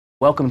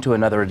Welcome to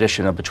another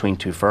edition of Between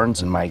Two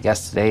Ferns, and my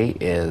guest today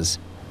is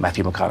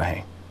Matthew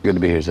McConaughey. Good to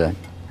be here, Zach.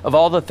 Of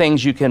all the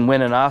things you can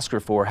win an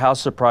Oscar for, how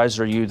surprised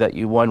are you that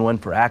you won one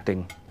for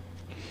acting?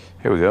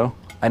 Here we go.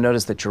 I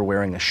noticed that you're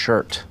wearing a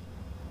shirt.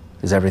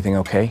 Is everything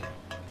okay?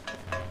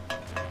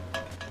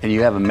 And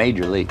you have a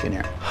major leak in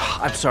here.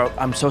 I'm sorry.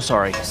 I'm so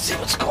sorry. Let's see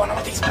what's going on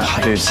with these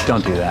pipes. Dude,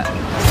 don't do that.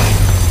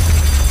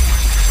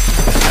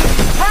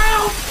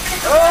 Help!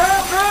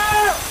 Help!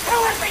 Help!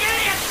 Who is the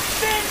idiot?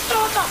 They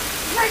installed the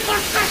sprinkler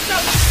system!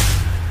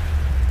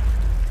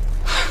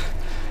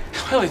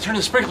 Well, they turned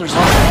the sprinklers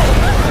on.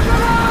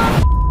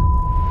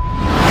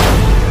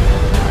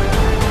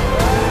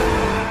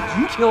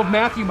 You killed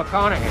Matthew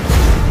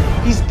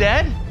McConaughey. He's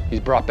dead? He's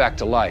brought back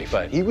to life,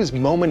 but he was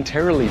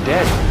momentarily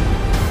dead.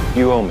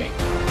 You owe me.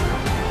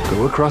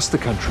 Go across the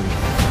country,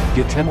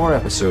 get 10 more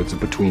episodes of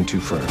Between Two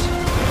Ferns.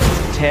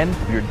 10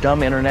 of your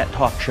dumb internet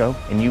talk show,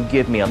 and you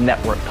give me a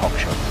network talk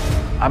show.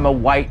 I'm a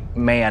white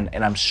man,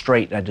 and I'm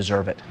straight, and I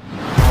deserve it.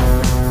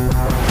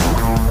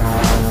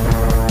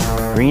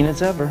 Green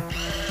as ever.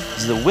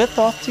 Is the width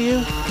off to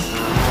you?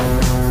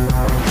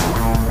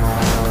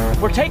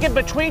 We're taking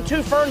Between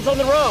Two Ferns on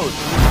the road.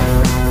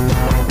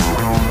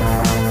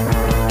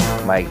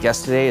 My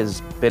guest today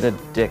is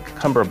Benedict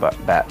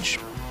Cumberbatch.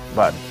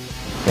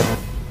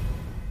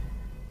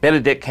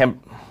 Benedict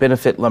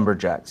Benefit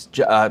Lumberjacks.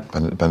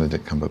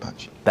 Benedict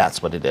Cumberbatch.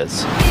 That's what it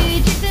is.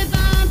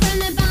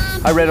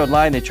 I read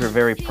online that you're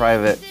very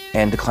private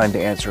and decline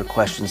to answer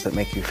questions that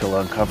make you feel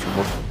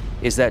uncomfortable.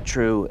 Is that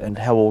true? And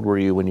how old were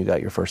you when you got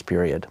your first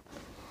period?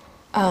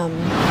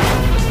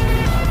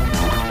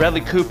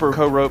 Bradley Cooper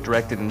co-wrote,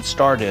 directed, and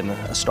starred in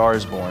A Star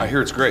Is Born. I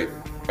hear it's great.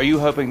 Are you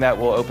hoping that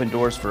will open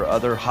doors for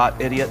other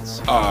hot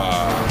idiots?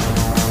 I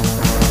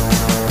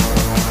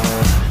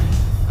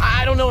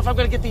don't know if I'm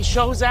gonna get these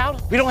shows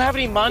out. We don't have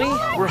any money.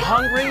 We're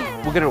hungry.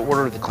 We're gonna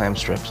order the clam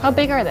strips. How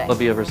big are they?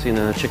 Have you ever seen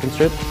a chicken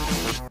strip?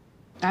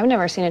 I've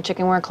never seen a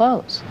chicken wear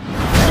clothes.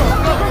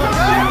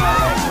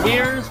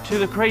 Here's to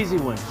the crazy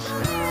ones.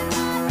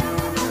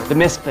 The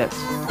misfits.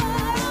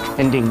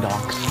 And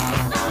ding-dongs.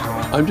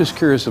 I'm just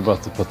curious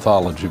about the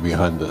pathology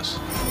behind this.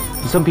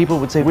 Some people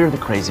would say we're the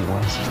crazy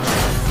ones.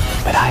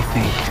 But I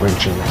think we're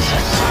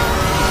geniuses.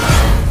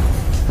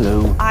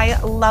 Hello. I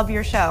love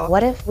your show.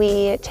 What if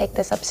we take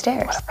this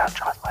upstairs? What about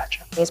John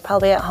Legend? He's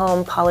probably at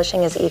home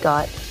polishing his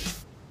EGOT.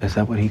 Is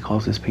that what he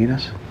calls his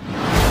penis?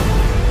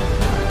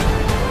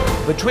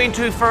 Between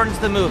Two Ferns,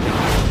 the movie.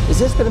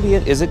 Is it gonna be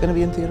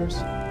in theaters?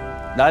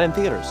 Not in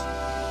theaters.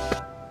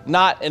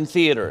 Not in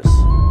theaters.